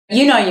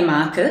You know your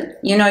market,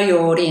 you know your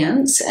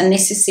audience, and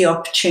this is the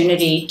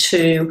opportunity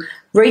to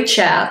reach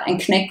out and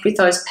connect with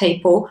those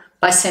people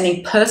by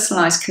sending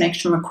personalised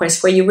connection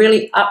requests where you're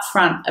really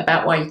upfront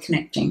about why you're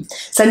connecting.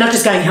 So not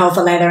just going hell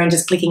for leather and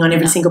just clicking on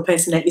every single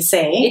person that you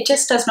see. It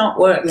just does not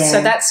work. Yeah.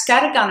 So that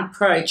scattergun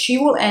approach,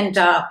 you will end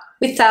up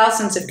with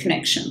thousands of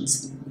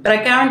connections. But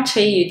I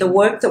guarantee you the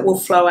work that will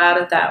flow out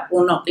of that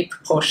will not be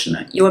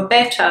proportionate. You are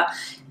better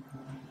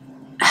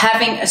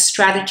having a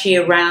strategy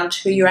around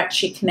who you're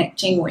actually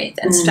connecting with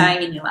and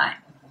staying in your lane.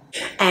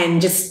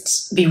 And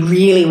just be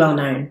really well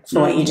known for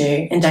what you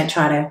do and don't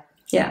try to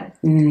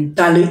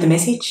dilute the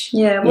message.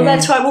 Yeah, well,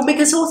 that's right. Well,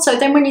 because also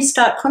then when you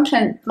start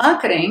content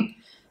marketing,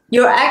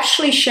 you're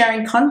actually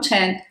sharing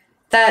content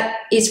that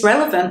is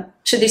relevant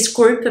to this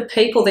group of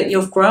people that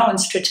you've grown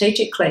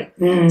strategically.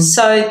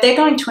 So they're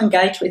going to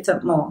engage with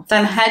it more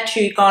than had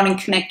you gone and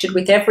connected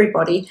with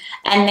everybody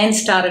and then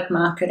started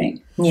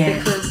marketing. Yeah.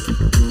 Because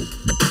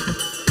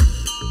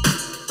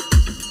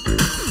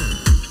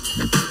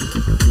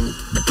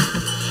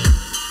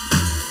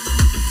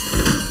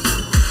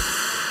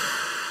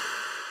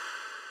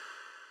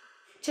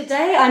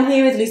today I'm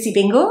here with Lucy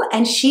Bingle,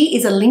 and she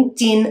is a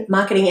LinkedIn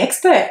marketing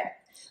expert.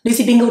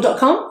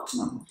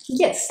 LucyBingle.com?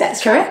 Yes,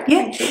 that's correct.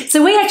 Yeah.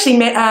 So we actually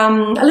met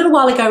a little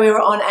while ago. We were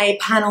on a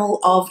panel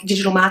of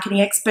digital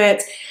marketing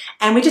experts,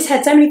 and we just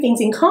had so many things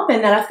in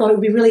common that I thought it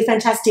would be really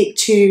fantastic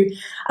to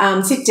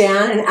sit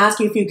down and ask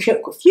you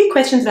a few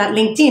questions about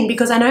LinkedIn,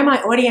 because I know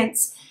my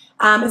audience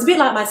is a bit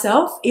like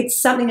myself. It's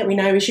something that we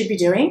know we should be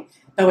doing,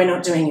 but we're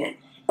not doing it.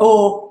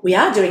 Or we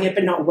are doing it,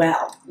 but not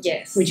well.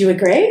 Yes. Would you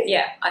agree?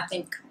 Yeah, I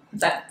think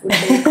that would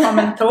be a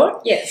common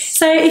thought, yes.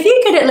 So if you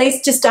could at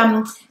least just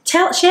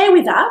share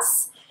with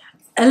us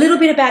a little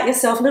bit about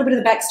yourself, a little bit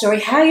of the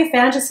backstory, how you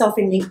found yourself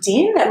in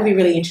LinkedIn, that would be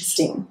really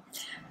interesting.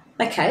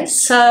 Okay,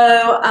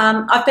 so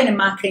I've been in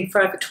marketing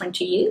for over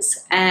 20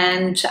 years,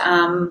 and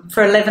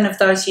for 11 of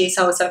those years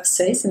I was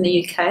overseas in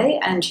the UK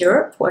and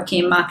Europe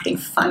working in marketing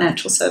for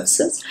financial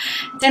services.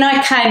 Then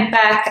I came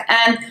back,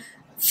 and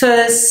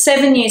for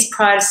 7 years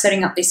prior to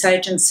setting up this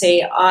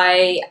agency,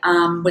 I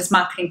was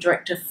marketing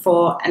director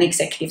for an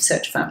executive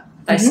search firm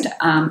based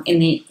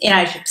in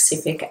Asia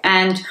Pacific.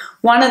 And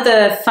one of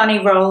the funny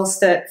roles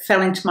that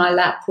fell into my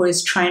lap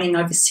was training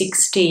over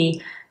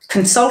 60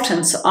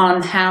 consultants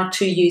on how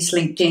to use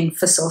LinkedIn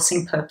for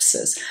sourcing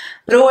purposes.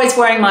 But always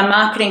wearing my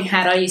marketing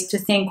hat, I used to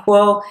think,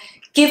 well,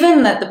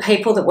 given that the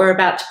people that we're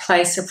about to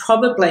place are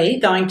probably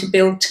going to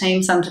build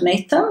teams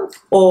underneath them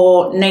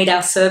or need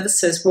our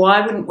services, why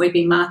wouldn't we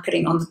be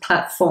marketing on the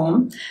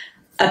platform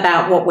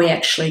about what we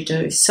actually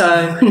do?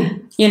 So,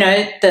 you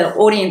know, the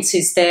audience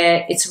is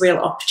there. It's a real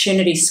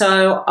opportunity.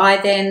 So I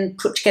then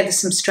put together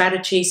some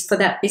strategies for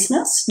that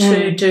business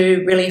to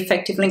do really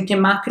effective LinkedIn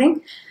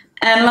marketing.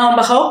 And lo and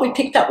behold, we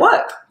picked up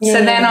work. Yeah.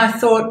 So then I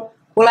thought,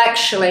 well,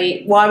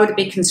 actually, why would it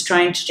be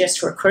constrained to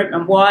just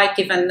recruitment? Why,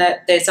 given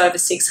that there's over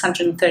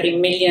 630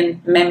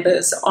 million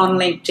members on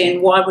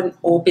LinkedIn, why wouldn't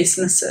all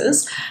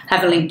businesses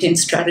have a LinkedIn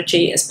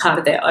strategy as part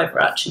of their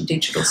overarching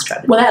digital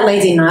strategy? Well, that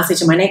leads in nicely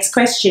to my next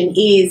question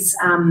is,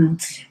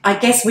 I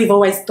guess we've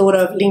always thought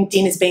of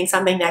LinkedIn as being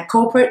something that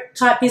corporate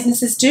type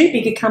businesses do,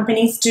 bigger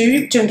companies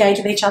do to engage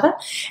with each other,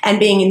 and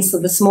being in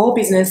the small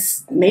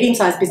business,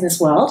 medium-sized business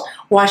world,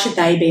 why should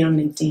they be on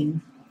LinkedIn?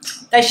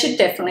 They should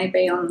definitely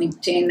be on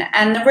LinkedIn.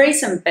 And the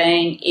reason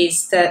being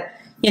is that,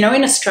 you know,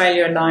 in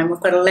Australia alone, we've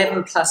got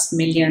 11 plus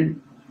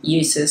million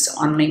users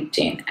on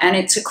LinkedIn, and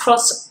it's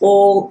across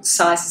all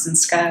sizes and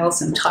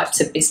scales and types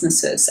of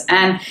businesses.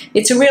 And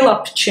it's a real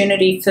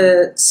opportunity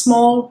for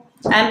small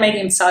and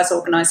medium-sized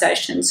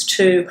organisations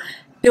to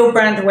build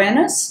brand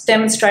awareness,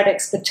 demonstrate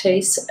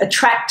expertise,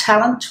 attract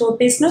talent to a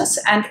business,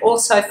 and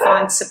also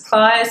find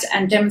suppliers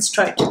and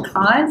demonstrate to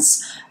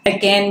clients,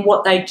 again,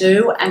 what they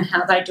do and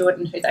how they do it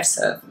and who they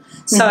serve.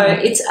 So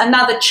it's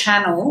another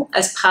channel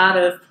as part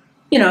of,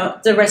 you know,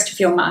 the rest of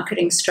your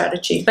marketing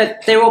strategy,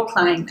 but they're all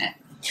playing there.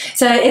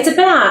 So it's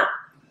about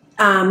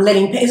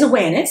it's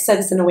awareness. So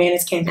there's an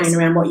awareness campaign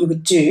around what you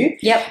would do.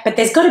 Yep. But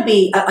there's got to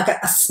be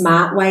a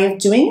smart way of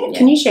doing it. Yep.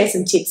 Can you share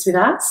some tips with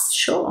us?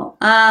 Sure.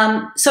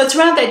 So it's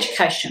around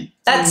education.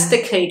 That's the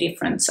key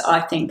difference, I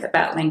think,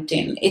 about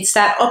LinkedIn. It's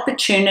that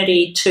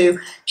opportunity to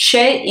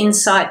share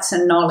insights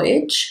and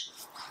knowledge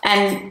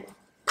and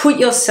put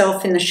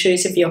yourself in the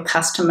shoes of your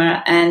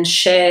customer and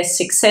share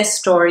success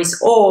stories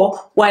or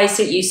ways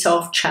that you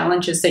solve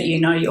challenges that you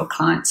know your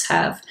clients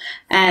have.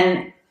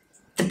 And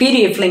the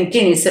beauty of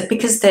LinkedIn is that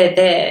because they're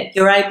there,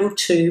 you're able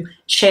to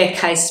share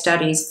case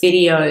studies,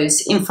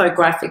 videos,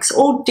 infographics,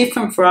 all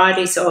different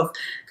varieties of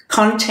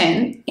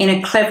content in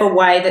a clever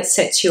way that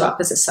sets you up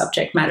as a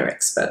subject matter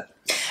expert.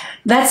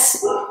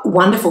 That's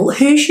wonderful.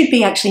 Who should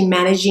be actually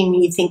managing,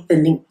 you think, the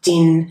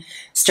LinkedIn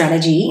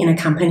strategy in a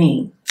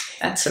company?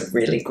 That's a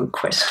really good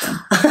question.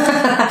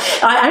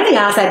 I only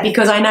ask that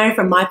because I know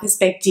from my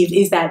perspective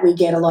is that we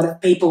get a lot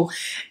of people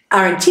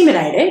are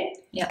intimidated.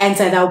 Yep. And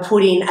so they'll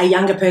put in a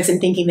younger person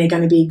thinking they're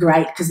going to be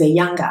great because they're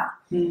younger.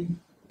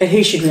 But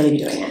who should really be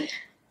doing it?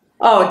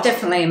 Oh,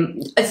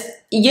 definitely.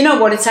 you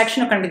know what? It's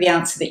actually not going to be the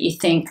answer that you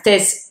think.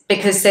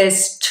 Because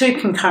there's two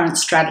concurrent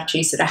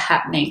strategies that are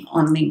happening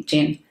on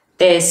LinkedIn.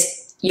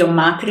 There's your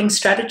marketing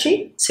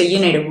strategy. So you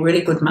need a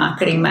really good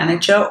marketing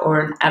manager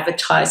or an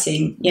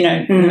advertising,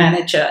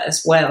 manager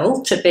as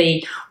well to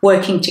be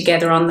working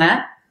together on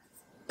that,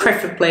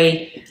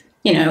 preferably,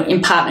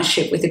 in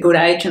partnership with a good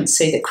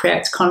agency that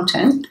creates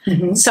content.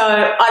 Mm-hmm. So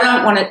I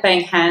don't want it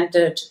being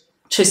handed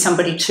to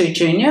somebody too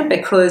junior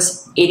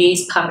because it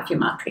is part of your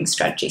marketing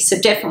strategy.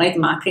 So definitely the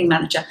marketing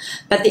manager.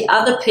 But the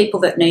other people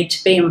that need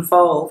to be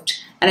involved,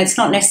 and it's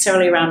not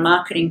necessarily around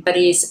marketing, but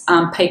is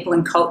people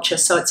and culture.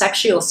 So it's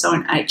actually also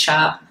an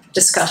HR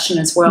discussion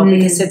as well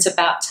because it's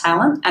about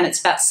talent and it's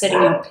about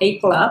setting your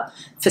people up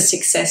for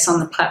success on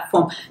the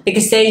platform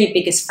because they're your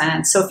biggest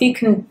fans. So if you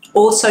can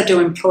also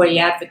do employee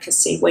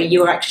advocacy where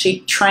you're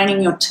actually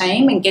training your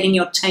team and getting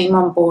your team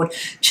on board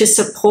to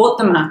support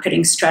the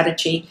marketing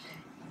strategy,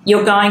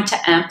 you're going to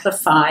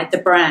amplify the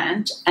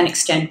brand and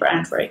extend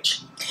brand reach.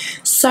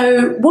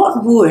 So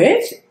what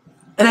would,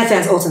 and that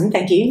sounds awesome,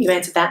 thank you, you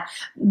answered that.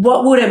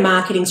 What would a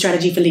marketing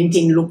strategy for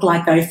LinkedIn look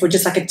like though for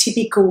just like a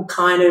typical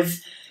kind of,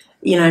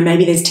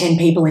 maybe there's 10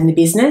 people in the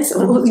business,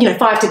 or,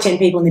 5 to 10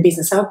 people in the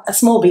business, so a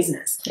small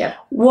business. Yeah.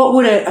 What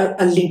would a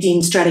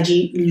LinkedIn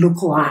strategy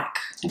look like?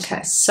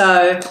 Okay,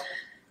 so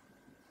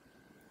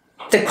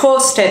the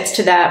core steps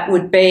to that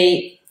would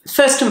be,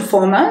 first and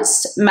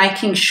foremost,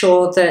 making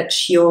sure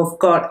that you've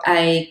got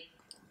a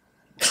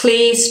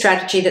clear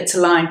strategy that's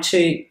aligned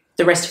to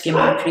the rest of your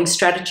marketing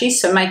strategy.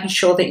 So making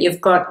sure that you've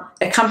got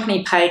a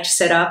company page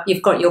set up,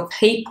 you've got your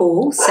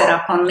people set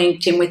up on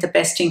LinkedIn with a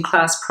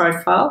best-in-class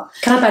profile.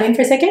 Can I butt in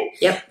for a second?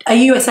 Yep. Are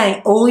you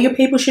saying all your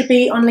people should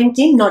be on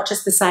LinkedIn, not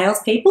just the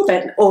salespeople,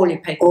 but all your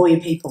people? All your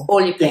people.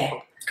 All your people.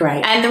 Yeah.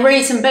 Great. And the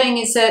reason being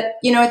is that,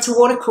 it's a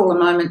water cooler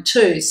moment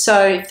too.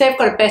 So if they've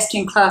got a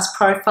best-in-class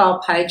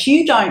profile page,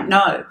 you don't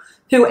know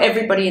who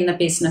everybody in the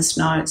business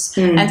knows.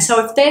 And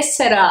so if they're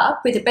set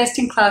up with a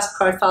best-in-class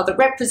profile that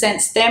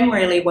represents them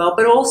really well,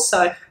 but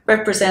also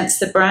represents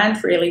the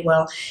brand really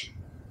well,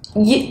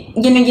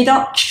 you're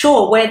not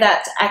sure where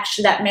that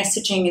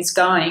messaging is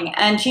going,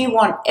 and you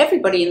want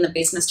everybody in the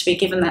business to be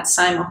given that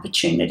same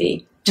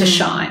opportunity to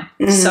shine.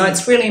 So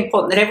it's really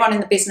important that everyone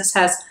in the business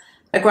has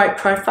a great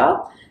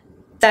profile,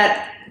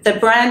 that the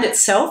brand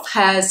itself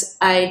has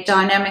a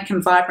dynamic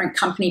and vibrant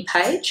company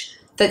page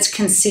that's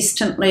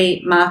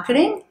consistently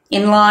marketing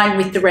in line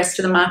with the rest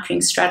of the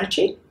marketing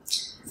strategy,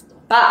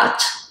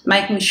 but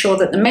making sure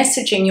that the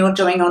messaging you're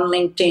doing on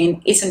LinkedIn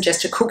isn't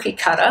just a cookie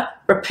cutter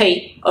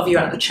repeat of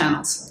your other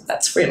channels.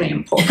 That's really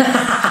important.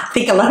 I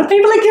think a lot of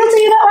people are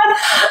guilty of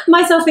that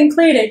one, myself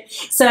included.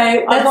 So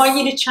I want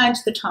you to change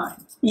the tone.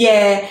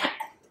 Yeah.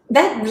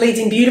 That leads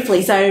in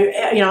beautifully. So,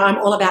 I'm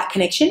all about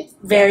connection,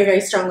 very,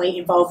 very strongly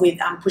involved with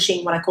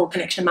pushing what I call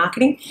connection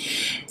marketing.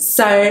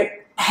 So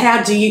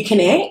how do you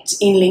connect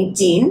in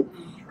LinkedIn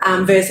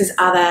versus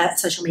other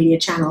social media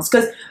channels?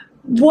 Because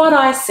what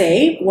I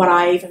see, what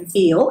I even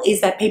feel,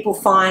 is that people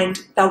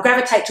they'll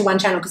gravitate to one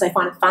channel because they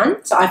find it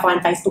fun. So I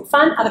find Facebook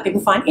fun, other people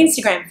find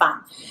Instagram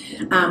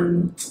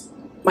fun.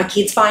 My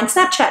kids find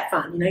Snapchat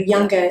fun,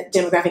 younger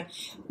demographic.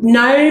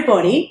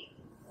 Nobody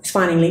is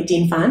finding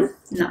LinkedIn fun.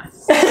 No.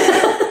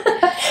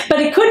 But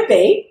it could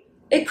be.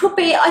 It could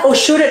be. Or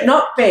should it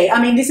not be?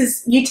 I mean,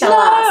 you tell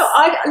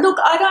us. No,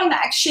 I don't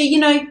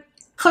actually,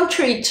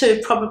 contrary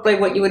to probably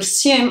what you would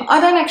assume,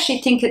 I don't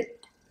actually think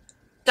it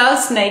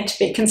does need to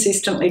be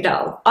consistently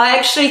dull. I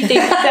actually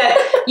think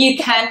that you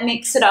can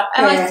mix it up.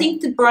 And I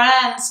think the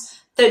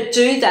brands that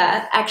do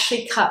that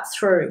actually cut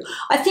through.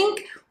 I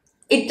think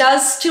it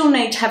does still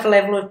need to have a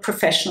level of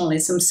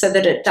professionalism so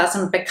that it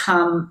doesn't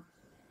become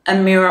a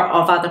mirror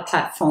of other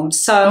platforms.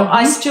 So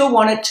I still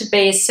want it to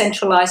be a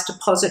centralised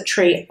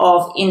depository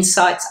of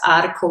insights,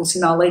 articles,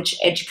 knowledge,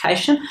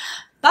 education.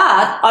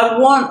 But I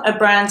want a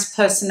brand's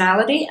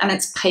personality and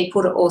its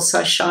people to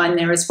also shine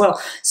there as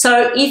well.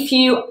 So if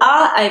you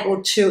are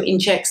able to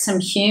inject some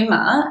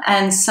humour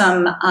and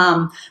some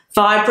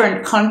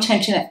vibrant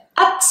content in it,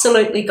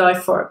 absolutely go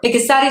for it,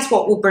 because that is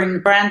what will bring the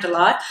brand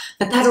alive,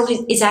 but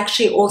that is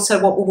actually also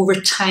what will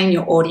retain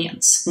your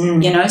audience,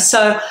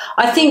 So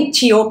I think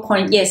to your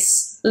point,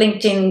 yes,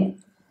 LinkedIn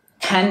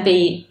can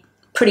be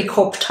pretty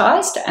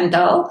corporatized and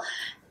dull,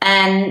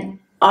 and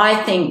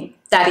I think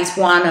that is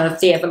one of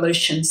the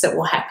evolutions that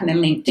will happen in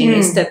LinkedIn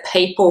is that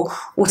people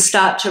will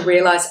start to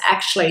realise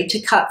actually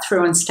to cut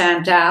through and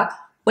stand out,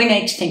 we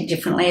need to think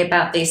differently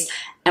about this.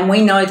 And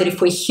we know that if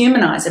we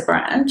humanise a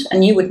brand,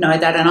 and you would know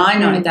that and I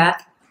know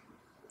that,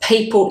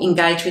 people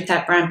engage with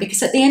that brand,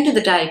 because at the end of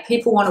the day,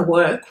 people want to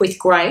work with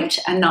great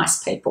and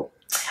nice people.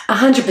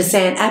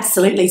 100%,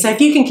 absolutely. So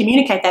if you can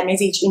communicate that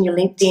message in your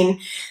LinkedIn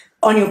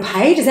on your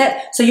page,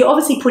 so you're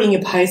obviously putting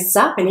your posts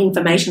up and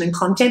information and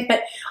content,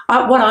 but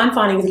what I'm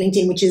finding with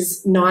LinkedIn, which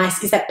is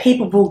nice, is that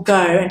people will go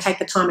and take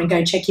the time and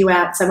go check you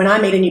out. So when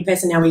I meet a new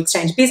person, now we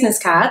exchange business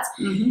cards,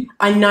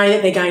 I know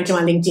that they're going to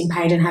my LinkedIn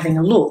page and having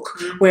a look,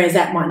 whereas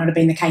that might not have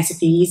been the case a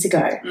few years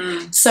ago.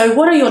 So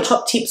what are your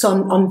top tips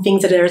on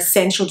things that are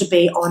essential to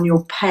be on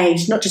your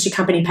page, not just your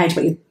company page,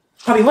 but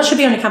probably what should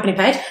be on your company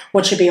page,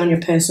 what should be on your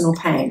personal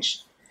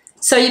page?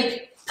 So your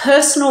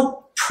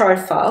personal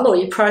profile or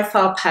your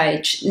profile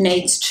page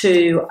needs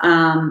to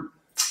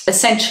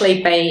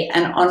essentially be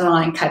an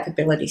online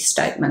capability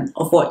statement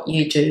of what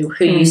you do,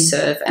 who you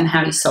serve, and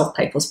how you solve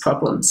people's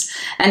problems.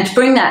 And to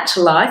bring that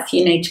to life,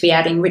 you need to be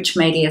adding rich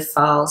media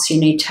files, you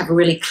need to have a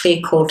really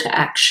clear call to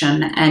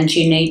action, and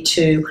you need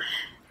to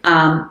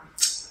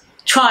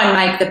try and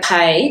make the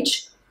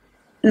page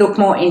look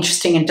more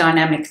interesting and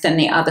dynamic than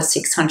the other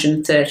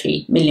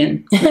 630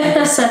 million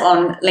members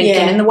on LinkedIn.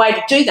 Yeah. And the way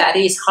to do that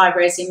is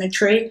high-res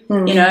imagery,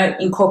 you know,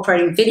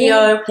 incorporating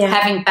video,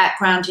 having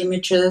background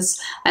images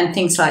and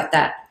things like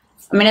that.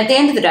 I mean, at the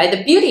end of the day,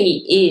 the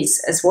beauty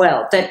is as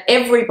well that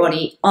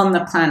everybody on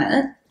the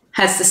planet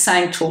has the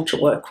same tool to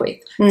work with.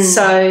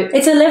 So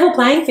it's a level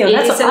playing field.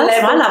 That's what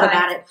I love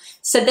about it.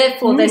 So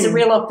therefore, there's a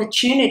real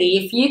opportunity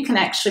if you can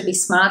actually be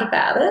smart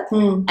about it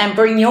and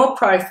bring your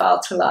profile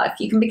to life.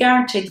 You can be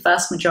guaranteed the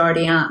vast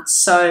majority aren't.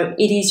 So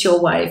it is your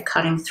way of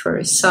cutting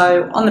through.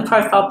 So on the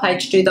profile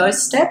page, do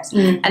those steps.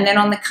 And then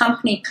on the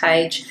company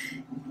page,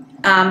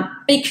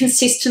 be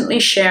consistently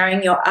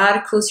sharing your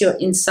articles, your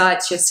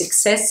insights, your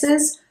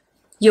successes,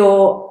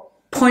 your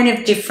point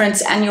of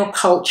difference and your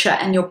culture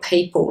and your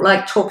people,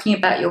 like talking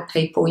about your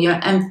people,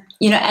 and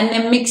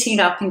then mixing it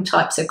up in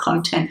types of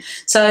content.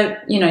 So,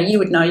 you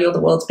would know you're the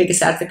world's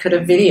biggest advocate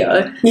of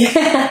video.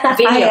 Yeah,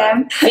 video. I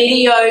am.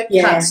 Video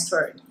cuts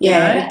through.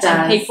 Yeah, it does.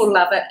 And people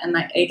love it and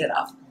they eat it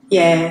up.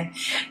 Yeah.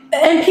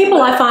 And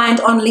people I find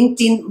on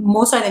LinkedIn,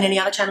 more so than any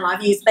other channel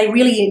I've used, they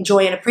really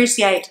enjoy and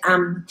appreciate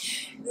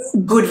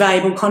good,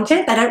 valuable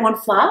content. They don't want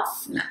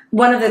fluff. No.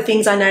 One of the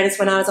things I noticed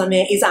when I was on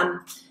there is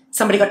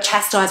somebody got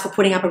chastised for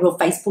putting up a real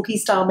Facebooky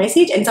style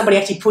message, and somebody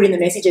actually put in the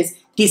messages,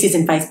 "This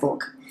isn't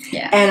Facebook."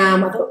 Yeah.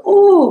 And I thought,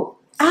 ooh,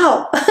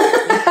 ow.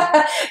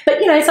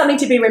 But, something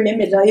to be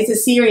remembered. It's a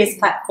serious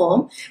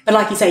platform, but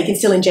like you say, you can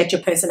still inject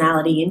your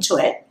personality into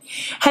it.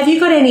 Have you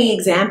got any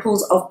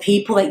examples of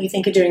people that you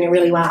think are doing it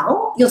really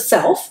well?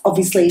 Yourself,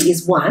 obviously,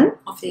 is one.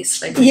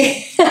 Obviously. Yeah.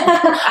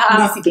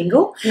 Lucy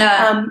Bingle.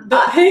 No.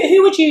 But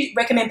who would you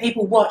recommend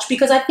people watch?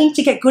 Because I think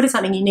to get good at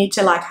something, you need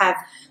to, have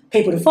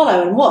people to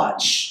follow and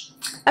watch.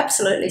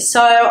 Absolutely.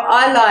 So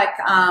I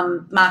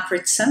like Mark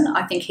Ritson.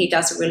 I think he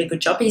does a really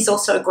good job. He's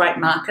also a great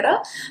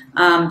marketer.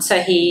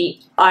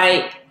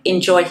 I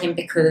enjoy him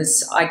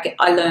because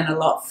I learn a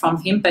lot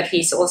from him, but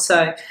he's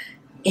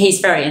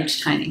very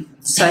entertaining.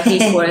 So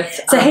he's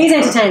worth... So he's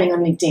entertaining on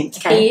LinkedIn.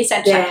 Okay. He is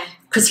entertaining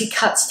because he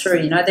cuts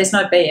through, there's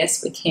no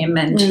BS with him,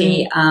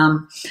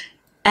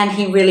 and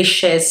he really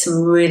shares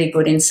some really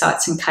good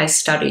insights and case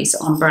studies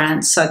on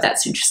brands. So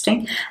that's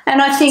interesting.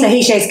 And I think... So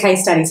he shares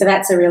case studies, so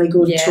that's a really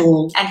good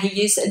tool. And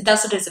he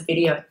does it as a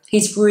video.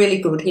 He's really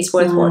good. He's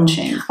worth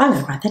watching. I'm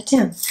going to write that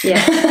down.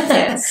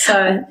 Yeah.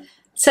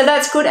 So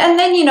that's good. And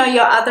then,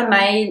 your other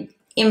main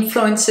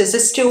influencers are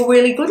still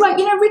really good. Like,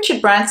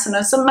 Richard Branson,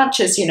 as much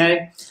as,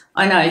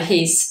 I know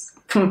he's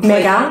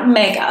mega.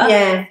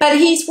 Yeah. But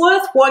he's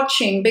worth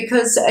watching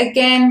because,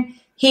 again...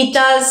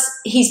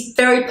 he's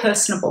very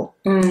personable.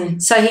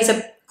 So he's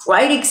a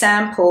great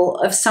example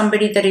of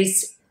somebody that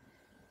is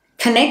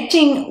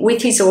connecting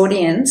with his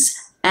audience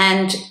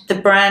and the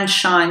brand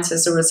shines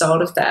as a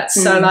result of that.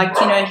 So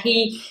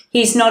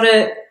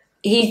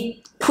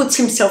he puts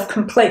himself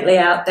completely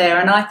out there,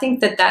 and I think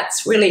that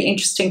that's really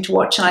interesting to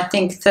watch. And I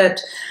think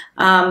that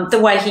the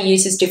way he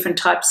uses different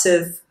types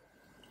of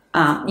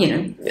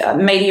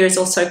media is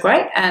also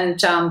great,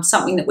 and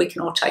something that we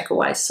can all take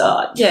away.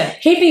 So, yeah.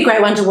 He'd be a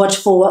great one to watch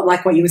for,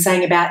 like what you were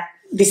saying about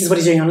this is what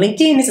he's doing on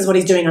LinkedIn, this is what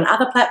he's doing on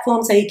other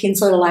platforms, so you can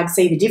sort of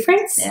see the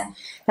difference. Yeah.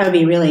 That would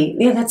be really,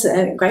 that's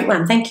a great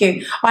one. Thank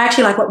you. I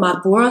actually like what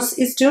Mark Boros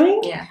is doing.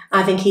 Yeah.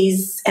 I think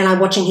I'm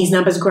watching his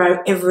numbers grow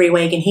every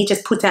week, and he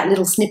just puts out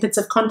little snippets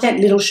of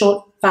content, little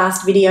short,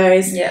 fast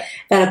videos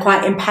that are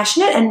quite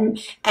impassionate and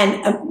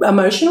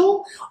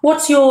emotional.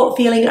 What's your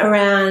feeling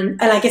around,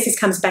 and I guess this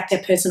comes back to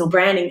personal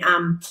branding,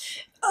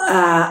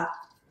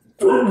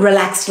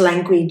 relaxed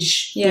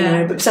language,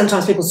 but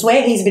sometimes people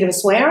swear. He's a bit of a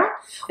swearer.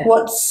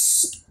 Yeah.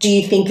 Do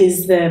you think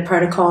is the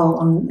protocol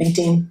on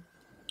LinkedIn?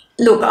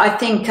 Look, I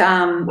think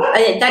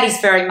that is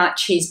very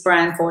much his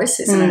brand voice,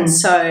 isn't it?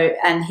 So,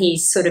 and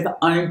he's sort of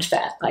owned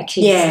that. Like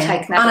he's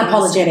taken that.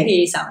 Unapologetic.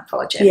 He's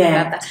unapologetic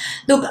about that.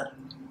 Look,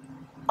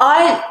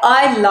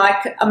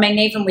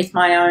 even with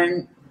my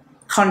own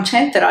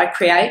content that I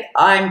create,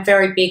 I'm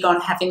very big on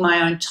having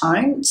my own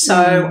tone.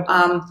 So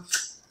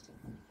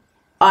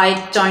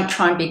I don't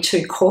try and be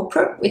too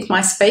corporate with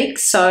my speak.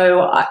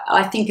 So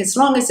I think as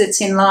long as it's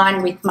in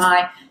line with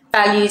my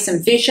values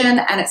and vision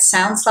and it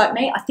sounds like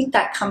me, I think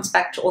that comes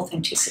back to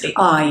authenticity.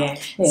 Oh, yeah.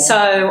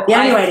 So the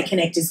only way to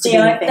connect is to be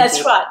authentic.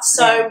 That's right.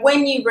 So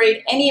when you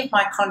read any of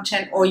my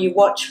content or you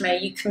watch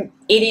me,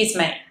 it is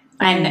me.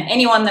 And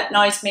anyone that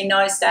knows me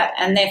knows that,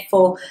 and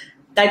therefore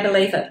they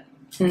believe it.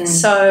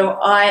 So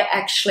I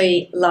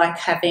actually like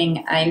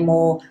having a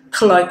more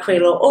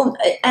colloquial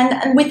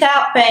and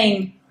without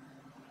being,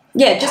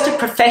 just a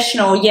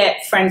professional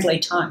yet friendly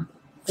tone.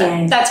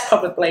 That's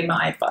probably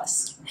my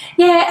advice.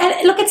 Yeah,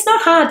 and look, it's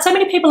not hard. So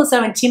many people are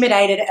so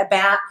intimidated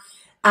about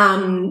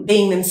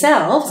being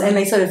themselves, and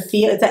they sort of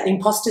feel it's that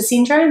imposter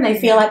syndrome. They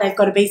feel like they've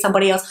got to be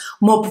somebody else,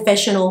 more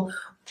professional,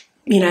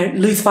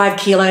 lose 5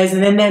 kilos,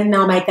 and then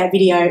they'll make that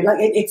video. Like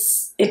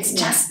it's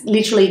just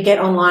literally get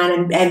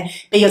online and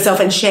be yourself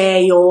and share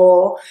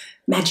your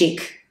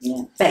magic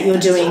that you're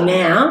doing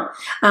now,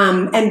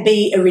 and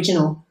be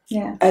original,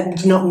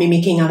 and not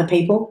mimicking other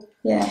people.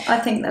 Yeah, I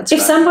think that's if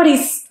right.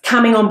 somebody's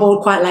coming on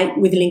board quite late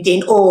with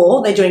LinkedIn,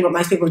 or they're doing what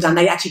most people have done,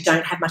 they actually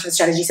don't have much of a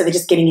strategy, so they're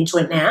just getting into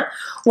it now.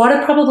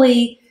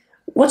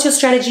 What's your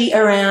strategy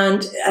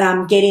around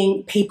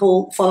getting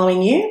people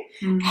following you?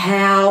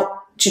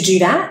 How to do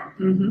that?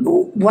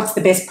 What's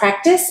the best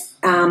practice?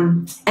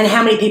 And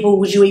how many people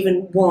would you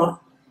even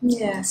want?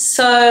 Yeah,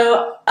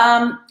 so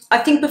I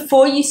think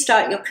before you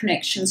start your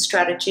connection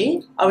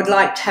strategy, I would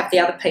like to have the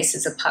other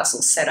pieces of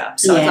puzzle set up.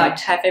 So I'd like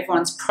to have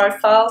everyone's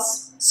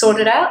profiles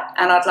sorted out,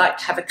 and I'd like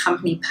to have a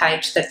company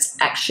page that's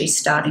actually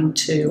starting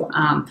to,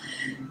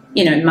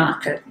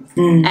 market.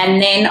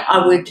 And then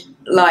I would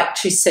like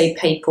to see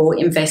people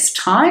invest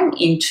time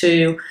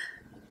into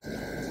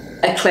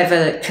a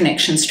clever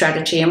connection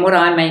strategy. And what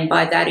I mean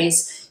by that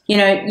is, you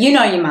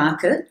know your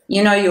market,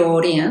 you know your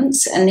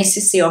audience, and this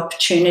is the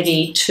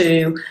opportunity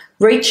to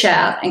reach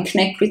out and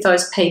connect with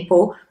those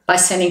people by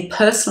sending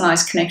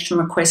personalised connection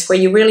requests where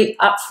you're really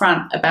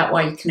upfront about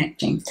why you're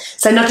connecting.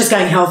 So not just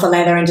going hell for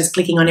leather and just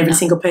clicking on every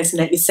single person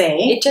that you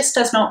see. It just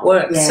does not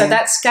work. So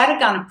that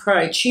scattergun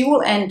approach, you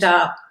will end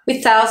up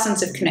with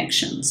thousands of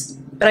connections.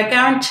 But I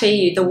guarantee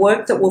you the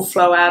work that will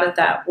flow out of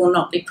that will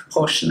not be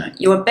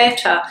proportionate. You are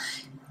better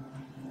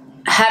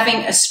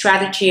having a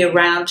strategy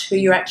around who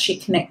you're actually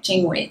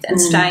connecting with and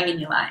staying in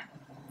your lane.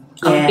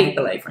 I'm a big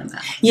believer in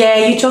that.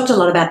 Yeah, you talked a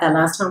lot about that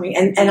last time,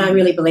 and I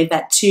really believe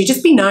that too.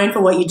 Just be known for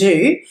what you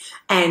do,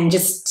 and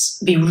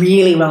just be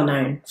really well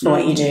known for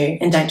what you do,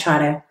 and don't try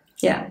to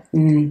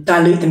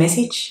dilute the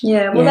message.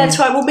 Yeah, well, that's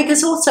right. Well,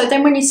 because also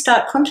then when you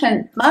start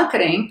content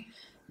marketing,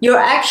 you're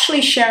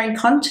actually sharing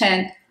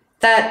content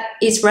that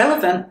is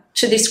relevant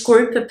to this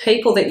group of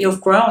people that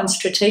you've grown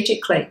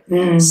strategically.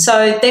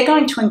 So they're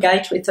going to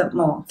engage with it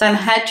more than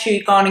had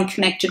you gone and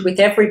connected with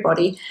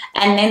everybody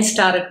and then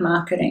started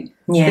marketing.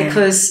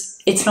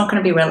 Because it's not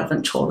going to be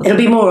relevant to all of them.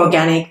 It'll be more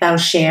organic. They'll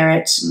share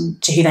it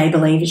to who they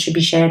believe it should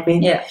be shared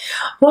with. Yeah.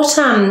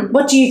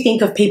 What do you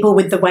think of people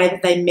with the way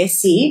that they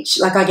message?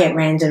 Like I get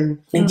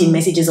random LinkedIn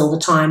messages all the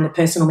time, the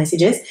personal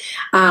messages,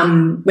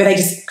 where they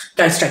just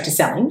go straight to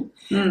selling.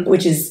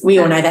 Which is, we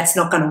all know that's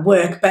not going to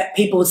work, but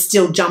people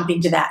still jump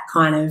into that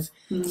kind of,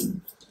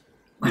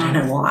 I don't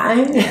know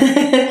why.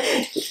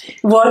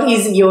 What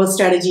is your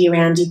strategy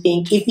around, do you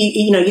think, if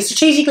you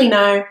strategically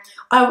know,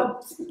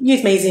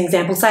 use me as an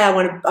example, say I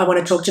want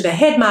to talk to the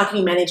head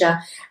marketing manager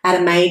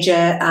at a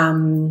major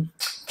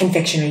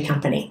confectionery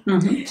company.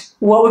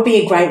 What would be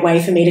a great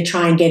way for me to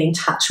try and get in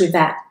touch with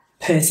that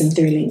person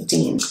through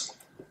LinkedIn?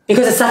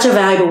 Because it's such a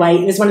valuable way.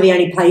 It's one of the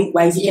only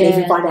ways you can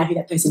even find out who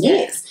that person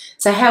is.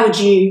 So how would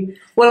you?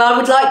 Well, I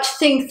would like to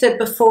think that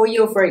before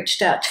you've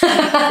reached out to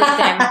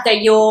them,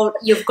 that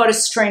you've got a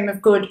stream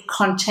of good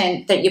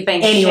content that you've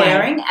been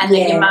sharing, and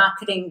that your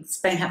marketing's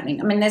been happening.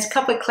 I mean, there's a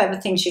couple of clever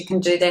things you can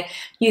do there.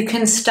 You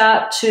can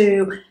start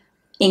to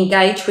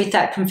engage with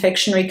that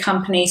confectionery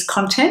company's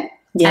content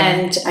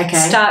and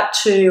start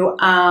to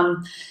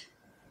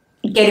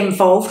get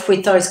involved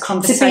with those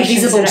conversations. To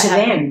be visible to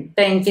them.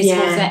 Being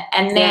visible to them.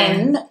 And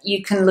then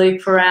you can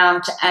loop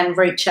around and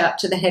reach out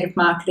to the head of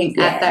marketing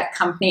at that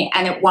company,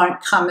 and it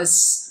won't come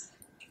as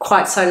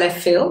quite so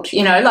left field,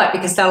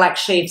 because they'll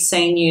actually have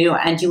seen you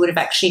and you would have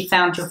actually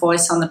found your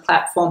voice on the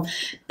platform,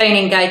 been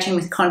engaging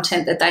with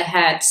content that they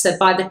had. So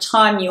by the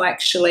time you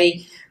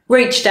actually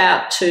reached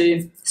out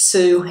to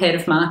Sue, head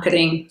of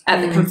marketing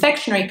at the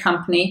confectionery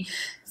company,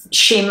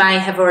 she may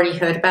have already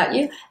heard about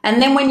you.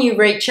 And then when you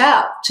reach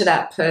out to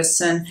that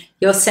person,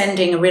 you're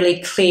sending a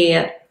really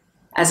clear,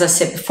 as I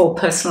said before,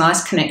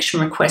 personalised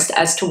connection request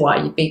as to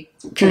why you'd be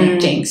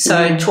connecting.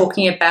 So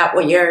talking about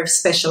what your area of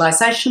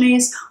specialisation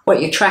is,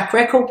 what your track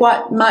record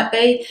might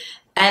be,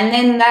 and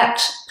then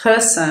that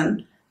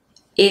person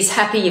is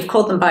happy you've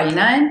called them by your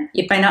name,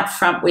 you've been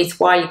upfront with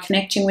why you're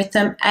connecting with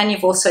them, and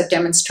you've also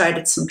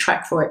demonstrated some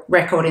track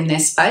record in their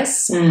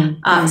space.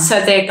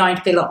 So they're going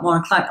to be a lot more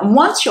inclined. And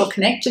once you're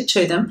connected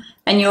to them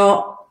and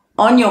you're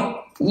on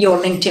your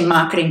LinkedIn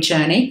marketing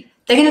journey,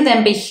 they're going to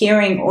then be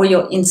hearing all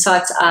your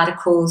insights,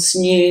 articles,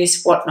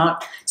 news,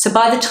 whatnot. So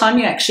by the time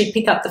you actually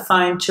pick up the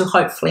phone to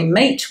hopefully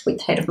meet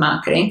with head of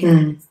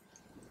marketing,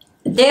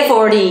 they've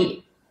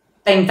already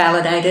been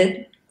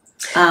validated.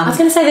 I was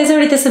going to say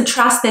there's some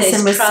trust, there's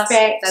some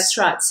respect. That's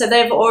right. So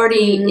they've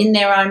already, in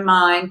their own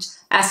mind,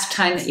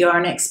 ascertained that you're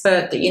an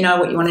expert, that you know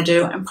what you want to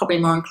do, and probably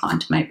more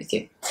inclined to meet with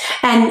you.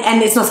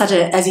 And it's not such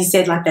a, as you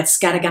said, like that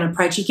scattergun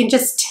approach. You can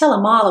just tell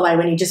a mile away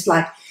when you just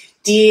like,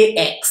 dear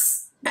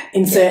X,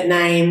 insert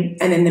name,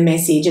 and then the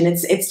message, and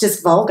it's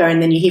just vulgar.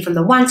 And then you hear from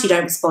them once, you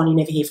don't respond, you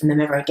never hear from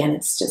them ever again.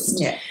 It's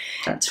just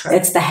that's right.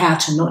 It's the how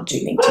to not do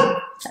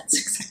LinkedIn. That's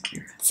exactly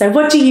right. So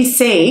what do you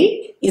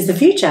see is the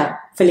future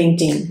for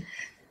LinkedIn?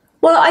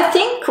 Well, I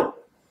think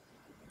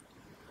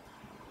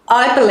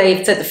I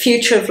believe that the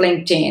future of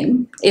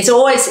LinkedIn is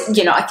always,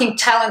 I think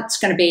talent's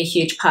going to be a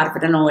huge part of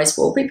it and always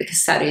will be,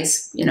 because that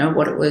is,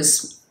 what it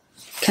was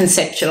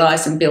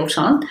conceptualized and built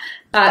on.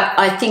 But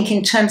I think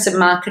in terms of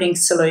marketing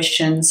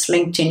solutions,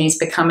 LinkedIn is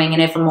becoming an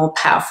ever more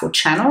powerful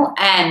channel,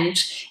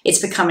 and it's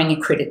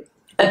becoming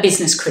a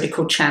business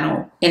critical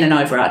channel in an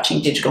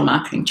overarching digital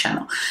marketing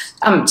channel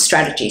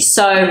strategy.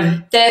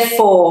 So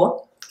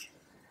therefore,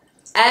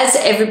 as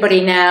everybody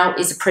now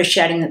is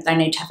appreciating that they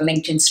need to have a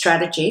LinkedIn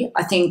strategy,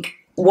 I think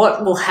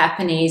what will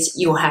happen is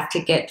you'll have to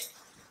get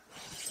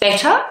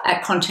better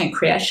at content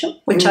creation,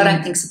 which I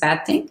don't think is a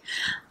bad thing.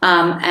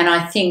 And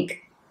I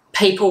think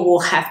people will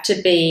have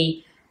to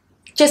be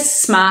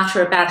just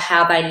smarter about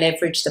how they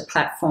leverage the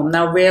platform.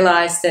 They'll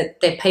realise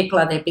that their people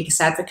are their biggest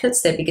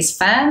advocates, their biggest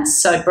fans,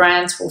 so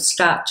brands will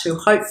start to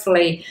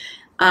hopefully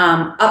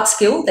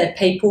upskill their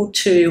people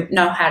to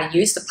know how to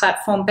use the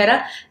platform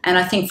better. And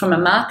I think from a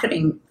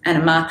marketing and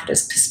a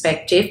marketer's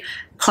perspective,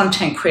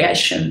 content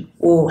creation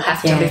will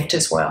have to lift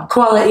as well.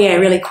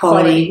 Really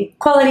quality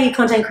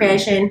content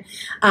creation,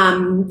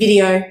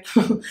 video.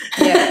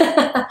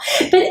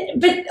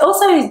 But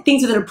also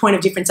things with a point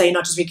of difference, so you're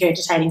not just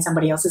regurgitating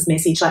somebody else's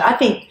message. Like, I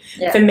think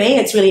for me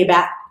it's really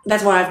about,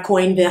 that's why I've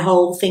coined the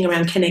whole thing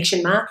around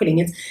connection marketing.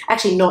 It's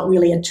actually not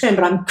really a term,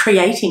 but I'm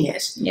creating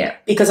it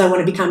because I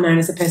want to become known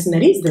as the person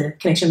that is the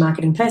connection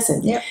marketing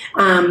person.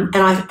 And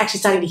I'm actually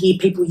starting to hear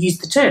people use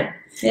the term.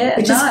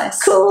 Which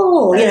is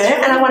cool,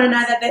 and I want to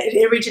know that it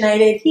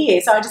originated here.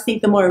 So I just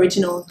think the more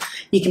original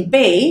you can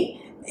be,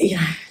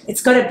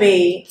 it's got to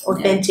be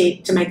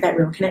authentic to make that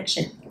real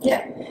connection.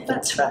 Yeah,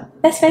 that's right.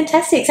 That's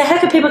fantastic. So how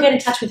can people get in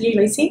touch with you,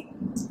 Lucy?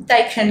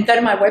 They can go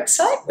to my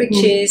website, which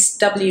is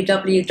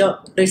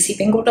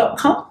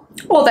www.lucybingle.com,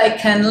 or they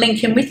can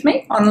link in with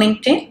me on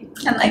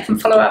LinkedIn, and they can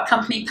follow our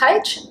company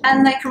page,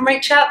 and they can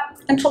reach out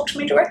and talk to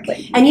me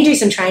directly. And you do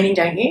some training,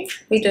 don't you?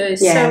 We do.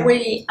 Yeah. So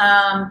we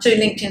do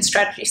LinkedIn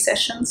strategy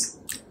sessions,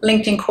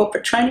 LinkedIn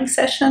corporate training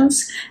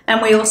sessions,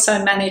 and we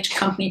also manage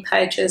company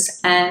pages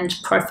and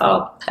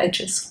profile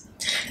pages.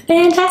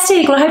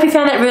 Fantastic. Well, I hope you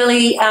found that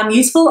really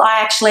useful.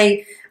 I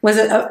actually was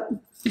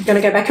going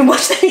to go back and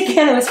watch that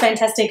again. It was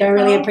fantastic. I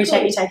really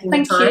appreciate you taking the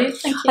time.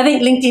 Thank you. I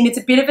think LinkedIn, it's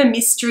a bit of a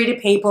mystery to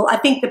people. I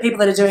think the people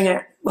that are doing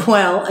it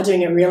well are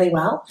doing it really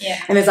well.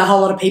 And there's a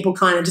whole lot of people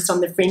kind of just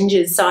on the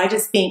fringes. So I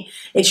just think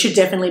it should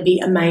definitely be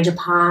a major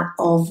part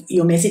of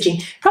your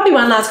messaging. Probably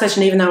one last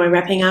question, even though we're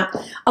wrapping up.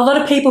 A lot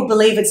of people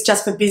believe it's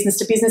just for business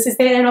to business. Is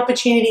there an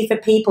opportunity for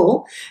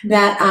people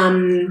that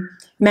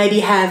maybe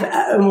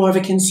have more of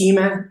a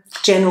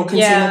general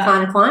consumer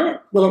kind of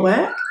client? Will it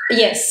work?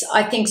 Yes,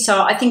 I think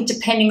so. I think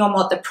depending on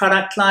what the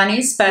product line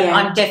is, but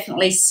I'm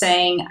definitely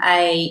seeing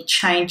a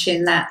change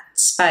in that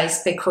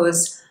space,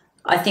 because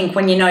I think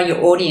when you know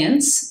your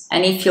audience,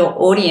 and if your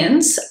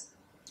audience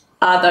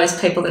are those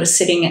people that are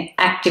sitting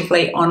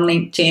actively on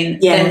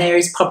LinkedIn, then there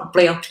is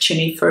probably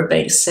opportunity for a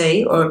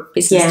B2C or a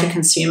business to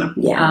consumer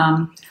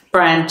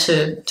brand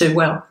to do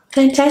well.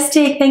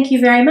 Fantastic. Thank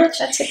you very much.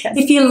 That's okay.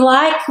 If you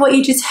like what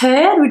you just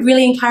heard, we'd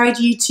really encourage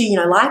you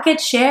to, like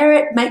it, share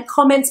it, make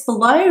comments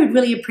below. We'd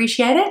really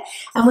appreciate it.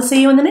 And we'll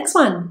see you on the next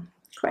one.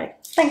 Great.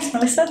 Thanks,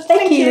 Melissa.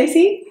 Thank you,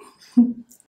 Lucy.